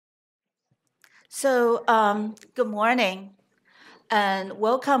Good morning and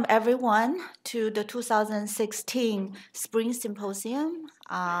welcome everyone to the 2016 Spring Symposium,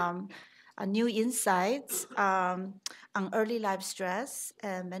 New Insights on Early Life Stress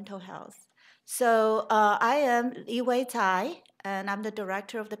and Mental Health. I am Li Wei Tai, and I'm the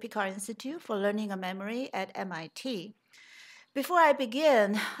director of the Picower Institute for Learning and Memory at MIT. Before I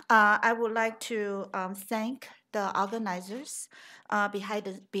begin, I would like to thank the organizers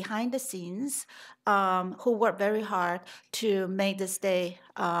behind the scenes who worked very hard to make this day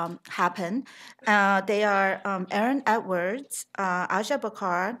happen. They are Aaron Edwards, Aja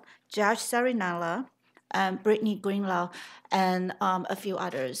Bakar, Josh Sarinala, and Brittany Greenlaw, and a few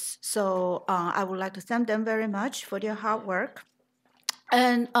others. So I would like to thank them very much for their hard work.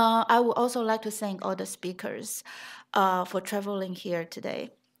 And I would also like to thank all the speakers for traveling here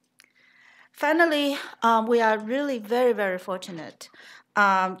today. Finally, we are really very, very fortunate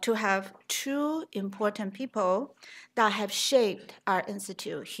to have two important people that have shaped our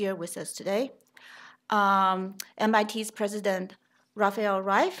institute here with us today. MIT's President Raphael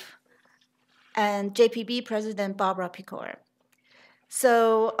Reif and JPB President Barbara Picower.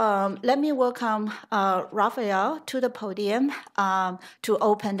 So let me welcome Raphael to the podium to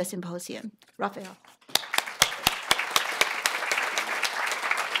open the symposium. Raphael.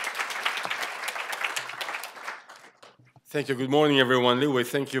 Thank you. Good morning, everyone. Li Wei,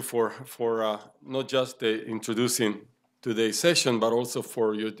 thank you for not just introducing today's session, but also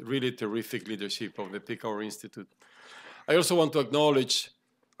for your really terrific leadership of the Picower Institute. I also want to acknowledge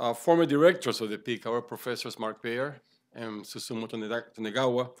former directors of the Picower, Professors Mark Baer and Susumu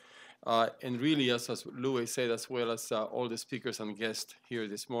Tonegawa, and really, as Li Wei said, as well as all the speakers and guests here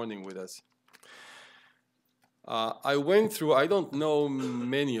this morning with us. I went through, I don't know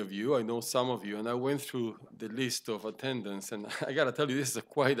many of you, I know some of you, and I went through the list of attendance, and I gotta tell you, this is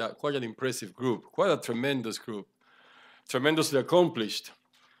quite an impressive group, quite a tremendous group, tremendously accomplished,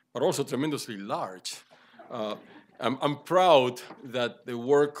 but also tremendously large. I'm proud that the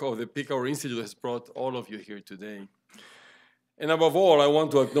work of the Picower Institute has brought all of you here today. And above all, I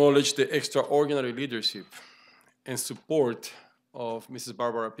want to acknowledge the extraordinary leadership and support of Mrs.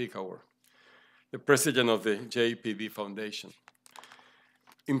 Barbara Picower, the president of the JPB Foundation.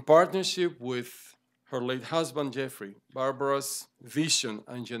 In partnership with her late husband, Jeffrey, Barbara's vision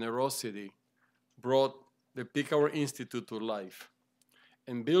and generosity brought the Picower Institute to life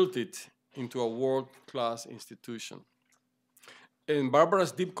and built it into a world-class institution. And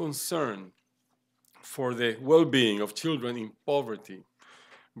Barbara's deep concern for the well-being of children in poverty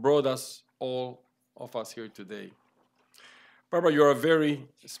brought us, all of us here today. Barbara, you're a very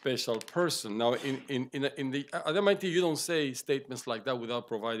special person. Now, at MIT, you don't say statements like that without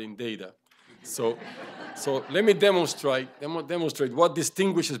providing data. So let me demonstrate what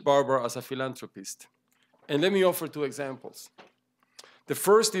distinguishes Barbara as a philanthropist. And let me offer two examples. The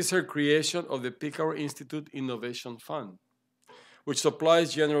first is her creation of the Picower Institute Innovation Fund, which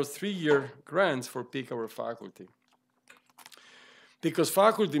supplies generous 3-year grants for Picower faculty. Because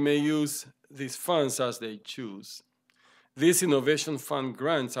faculty may use these funds as they choose, these Innovation Fund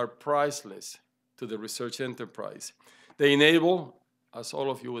grants are priceless to the research enterprise. They enable, as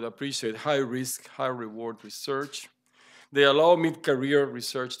all of you would appreciate, high-risk, high-reward research. They allow mid-career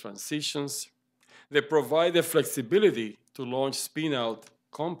research transitions. They provide the flexibility to launch spin-out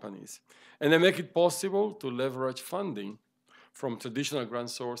companies. And they make it possible to leverage funding from traditional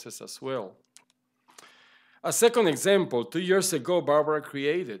grant sources as well. A second example, 2 years ago, Barbara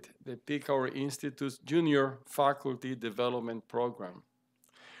created the Picower Institute's Junior Faculty Development Program.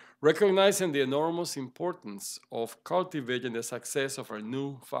 Recognizing the enormous importance of cultivating the success of our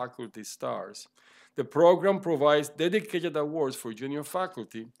new faculty stars, the program provides dedicated awards for junior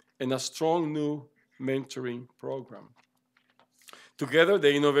faculty and a strong new mentoring program. Together,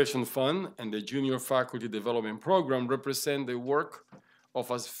 the Innovation Fund and the Junior Faculty Development Program represent the work of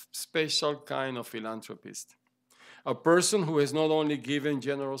a special kind of philanthropist, a person who has not only given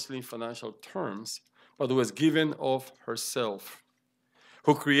generously in financial terms, but who has given of herself,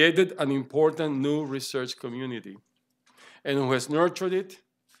 who created an important new research community, and who has nurtured it,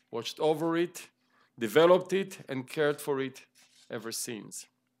 watched over it, developed it, and cared for it ever since.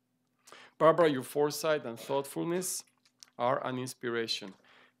 Barbara, your foresight and thoughtfulness are an inspiration,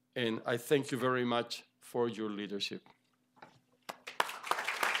 and I thank you very much for your leadership.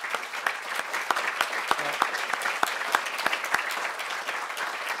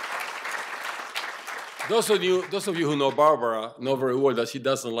 Those of you who know Barbara know very well that she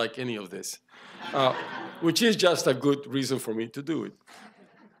doesn't like any of this, which is just a good reason for me to do it.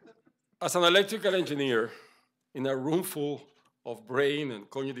 As an electrical engineer in a room full of brain and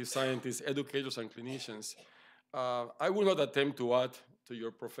cognitive scientists, educators, and clinicians, I will not attempt to add to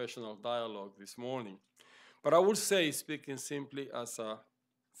your professional dialogue this morning. But I will say, speaking simply as a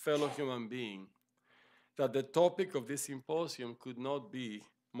fellow human being, that the topic of this symposium could not be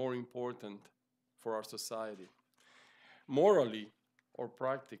more important for our society, morally or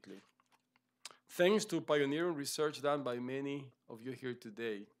practically. Thanks to pioneering research done by many of you here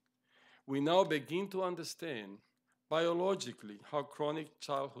today, we now begin to understand biologically how chronic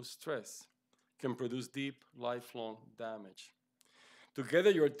childhood stress can produce deep, lifelong damage.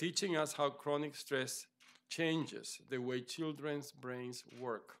 Together, you're teaching us how chronic stress changes the way children's brains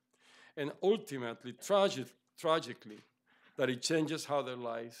work, and ultimately, tragically, that it changes how their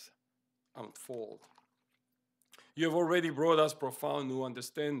lives unfold. You have already brought us profound new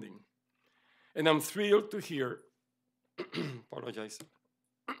understanding, and I'm thrilled to hear, apologize,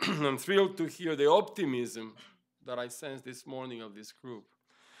 I'm thrilled to hear the optimism that I sense this morning of this group.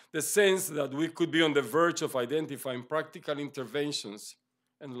 The sense that we could be on the verge of identifying practical interventions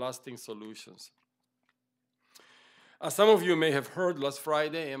and lasting solutions. As some of you may have heard, last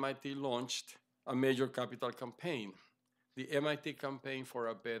Friday, MIT launched a major capital campaign, the MIT Campaign for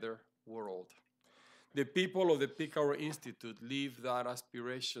a Better World. The people of the Picower Institute live that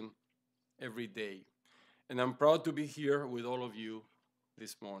aspiration every day, and I'm proud to be here with all of you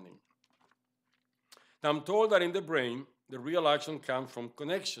this morning. Now, I'm told that in the brain, the real action comes from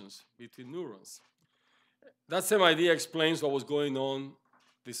connections between neurons. That same idea explains what was going on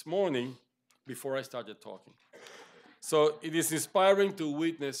this morning before I started talking. So it is inspiring to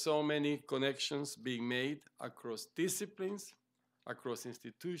witness so many connections being made across disciplines, across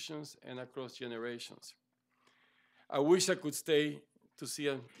institutions, and across generations. I wish I could stay to see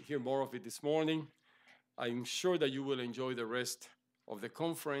and hear more of it this morning. I'm sure that you will enjoy the rest of the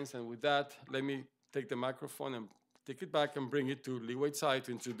conference. And with that, let me take the microphone and take it back and bring it to Li Wei-Tsai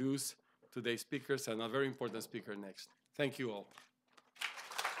to introduce today's speakers and a very important speaker next. Thank you all.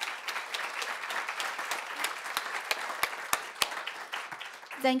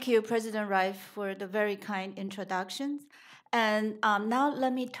 Thank you, President Reif, for the very kind introductions. And now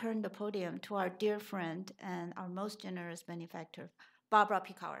let me turn the podium to our dear friend and our most generous benefactor, Barbara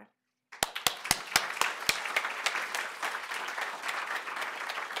Picower.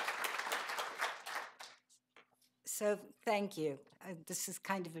 So thank you. This is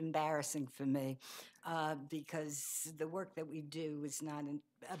kind of embarrassing for me because the work that we do is not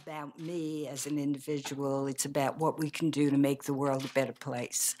about me as an individual. It's about what we can do to make the world a better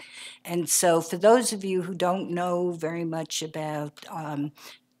place. And so for those of you who don't know very much about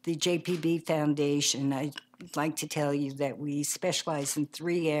the JPB Foundation, I'd like to tell you that we specialize in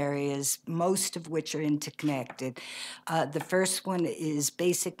 3 areas, most of which are interconnected. The first one is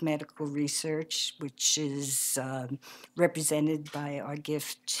basic medical research, which is represented by our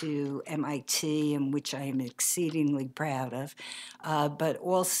gift to MIT, and which I am exceedingly proud of. But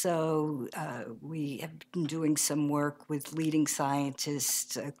also, we have been doing some work with leading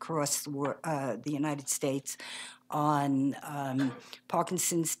scientists across the United States on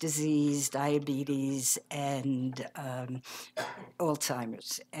Parkinson's disease, diabetes, and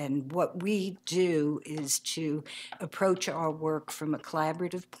Alzheimer's. And what we do is to approach our work from a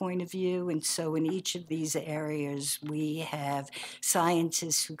collaborative point of view. And so in each of these areas, we have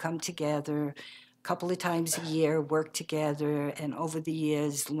scientists who come together a couple of times a year, work together, and over the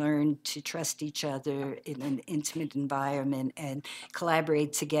years learn to trust each other in an intimate environment and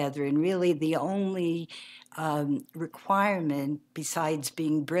collaborate together. And really the only requirement, besides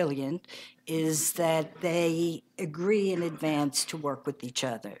being brilliant, is that they agree in advance to work with each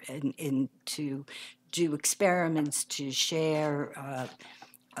other and to do experiments, to share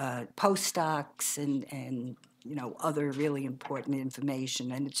postdocs and other really important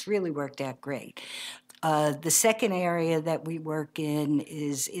information, and it's really worked out great. The second area that we work in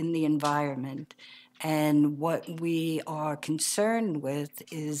is in the environment, and what we are concerned with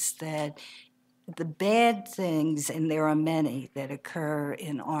is that the bad things, and there are many that occur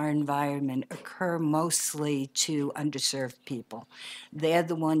in our environment, occur mostly to underserved people. They're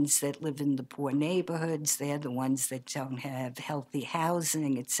the ones that live in the poor neighborhoods. They're the ones that don't have healthy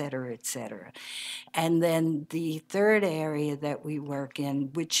housing, et cetera, et cetera. And then the third area that we work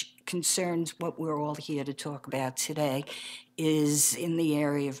in, which concerns what we're all here to talk about today, is in the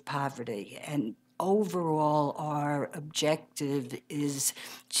area of poverty. And overall, our objective is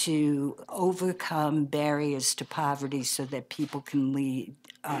to overcome barriers to poverty so that people can lead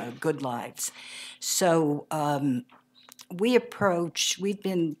good lives. So we've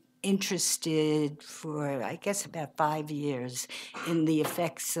been interested for, I guess, about 5 years in the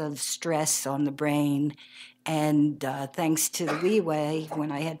effects of stress on the brain. And thanks to Leeway,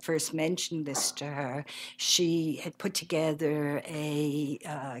 when I had first mentioned this to her, she had put together a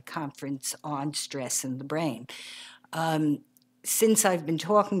conference on stress in the brain. Since I've been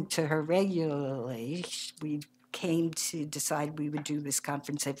talking to her regularly, we came to decide we would do this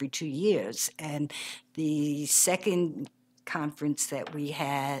conference every 2 years. And the second conference that we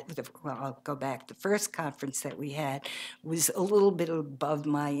had, well, I'll go back. The first conference that we had was a little bit above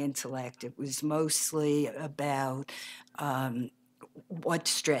my intellect. It was mostly about what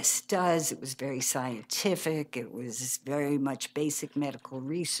stress does. It was very scientific. It was very much basic medical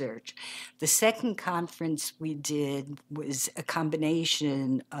research. The second conference we did was a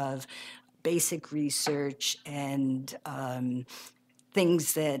combination of basic research and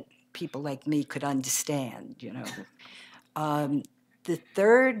things that people like me could understand, you know. The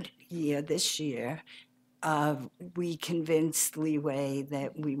third year, this year, we convinced Leeway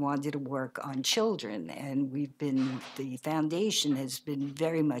that we wanted to work on children, and the foundation has been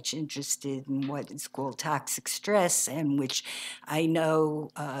very much interested in what is called toxic stress, and which I know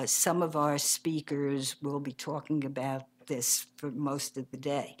some of our speakers will be talking about this for most of the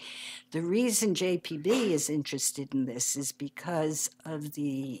day. The reason JPB is interested in this is because of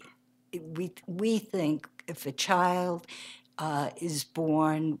we think if a child is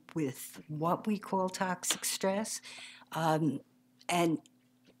born with what we call toxic stress and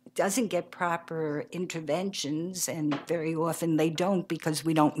doesn't get proper interventions, and very often they don't because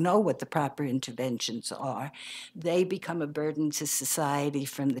we don't know what the proper interventions are, they become a burden to society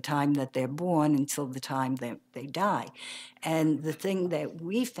from the time that they're born until the time that they die. And the thing that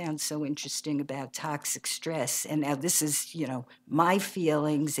we found so interesting about toxic stress, and now this is, you know, my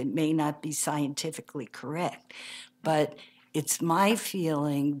feelings, it may not be scientifically correct, but it's my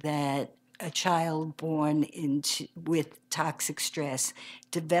feeling that a child born with toxic stress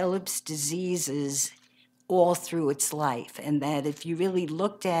develops diseases all through its life, and that if you really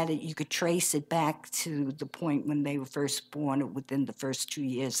looked at it, you could trace it back to the point when they were first born or within the first 2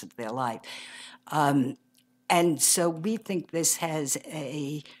 years of their life. And so we think this has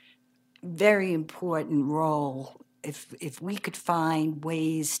a very important role. If we could find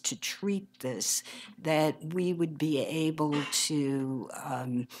ways to treat this, that we would be able to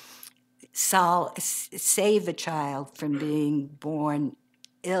save a child from being born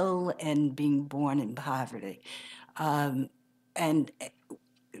ill and being born in poverty. And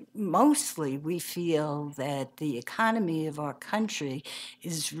mostly we feel that the economy of our country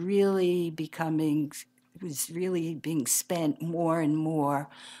is really being spent more and more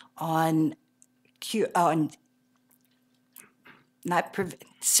on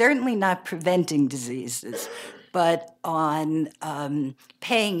certainly not preventing diseases, but on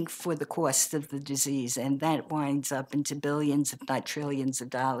paying for the cost of the disease. And that winds up into billions, if not trillions of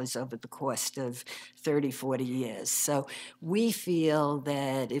dollars over the course of 30, 40 years. So we feel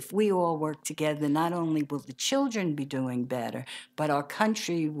that if we all work together, not only will the children be doing better, but our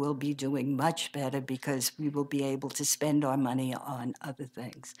country will be doing much better because we will be able to spend our money on other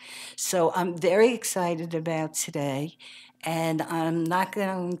things. So I'm very excited about today. And I'm not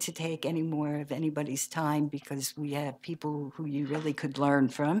going to take any more of anybody's time because we have people who you really could learn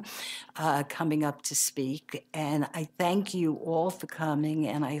from coming up to speak. And I thank you all for coming,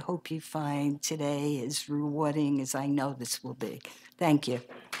 and I hope you find today as rewarding as I know this will be. Thank you.